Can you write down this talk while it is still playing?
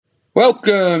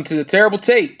Welcome to the Terrible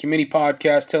Take, a mini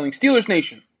podcast telling Steelers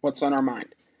Nation what's on our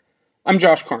mind. I'm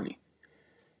Josh Carney.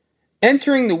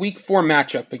 Entering the Week 4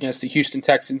 matchup against the Houston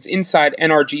Texans inside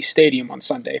NRG Stadium on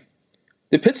Sunday,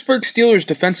 the Pittsburgh Steelers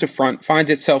defensive front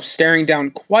finds itself staring down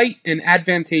quite an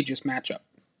advantageous matchup.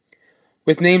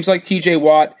 With names like TJ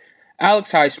Watt,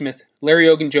 Alex Highsmith, Larry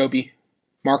Ogunjobi,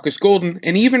 Marcus Golden,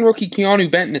 and even rookie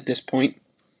Keanu Benton at this point,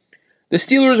 the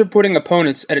Steelers are putting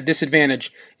opponents at a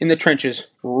disadvantage in the trenches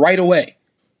right away,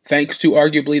 thanks to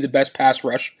arguably the best pass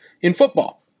rush in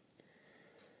football.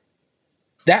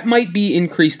 That might be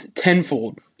increased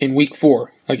tenfold in Week 4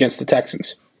 against the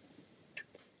Texans.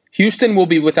 Houston will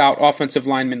be without offensive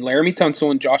linemen Laramie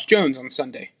Tunsil and Josh Jones on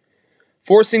Sunday,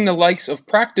 forcing the likes of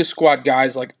practice squad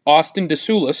guys like Austin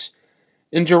DeSulis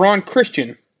and Jerron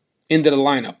Christian into the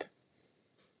lineup.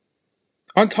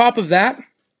 On top of that,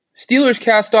 Steelers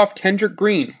cast-off Kendrick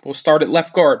Green will start at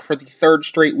left guard for the third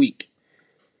straight week.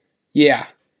 Yeah,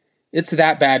 it's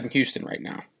that bad in Houston right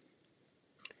now.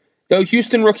 Though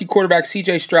Houston rookie quarterback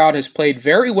C.J. Stroud has played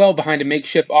very well behind a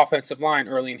makeshift offensive line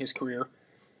early in his career,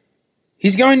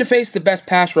 he's going to face the best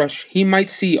pass rush he might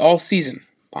see all season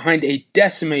behind a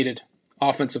decimated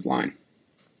offensive line.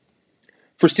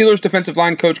 For Steelers defensive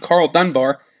line coach Carl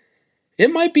Dunbar,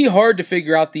 it might be hard to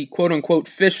figure out the quote-unquote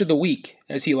fish of the week,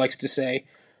 as he likes to say,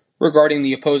 regarding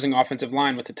the opposing offensive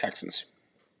line with the Texans.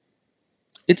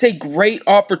 It's a great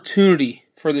opportunity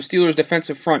for the Steelers'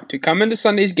 defensive front to come into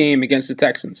Sunday's game against the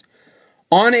Texans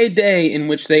on a day in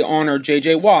which they honor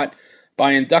J.J. Watt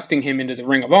by inducting him into the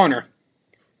Ring of Honor,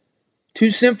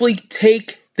 to simply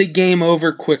take the game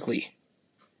over quickly,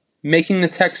 making the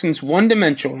Texans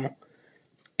one-dimensional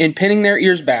and pinning their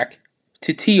ears back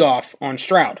to tee off on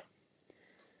Stroud.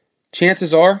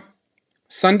 Chances are,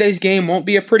 Sunday's game won't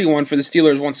be a pretty one for the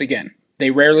Steelers once again.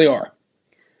 They rarely are.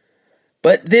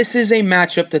 But this is a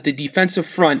matchup that the defensive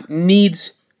front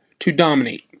needs to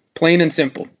dominate, plain and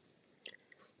simple.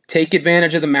 Take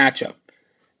advantage of the matchup,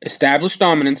 establish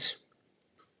dominance,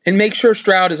 and make sure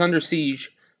Stroud is under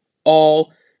siege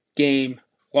all game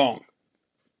long.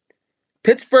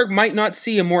 Pittsburgh might not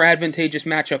see a more advantageous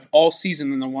matchup all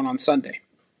season than the one on Sunday.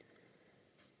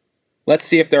 Let's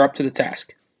see if they're up to the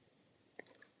task.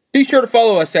 Be sure to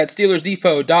follow us at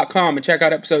SteelersDepot.com and check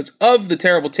out episodes of The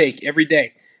Terrible Take every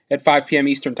day at 5 p.m.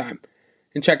 Eastern Time.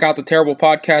 And check out The Terrible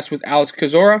Podcast with Alex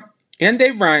Kozora and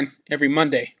Dave Bryan every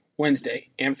Monday, Wednesday,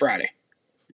 and Friday.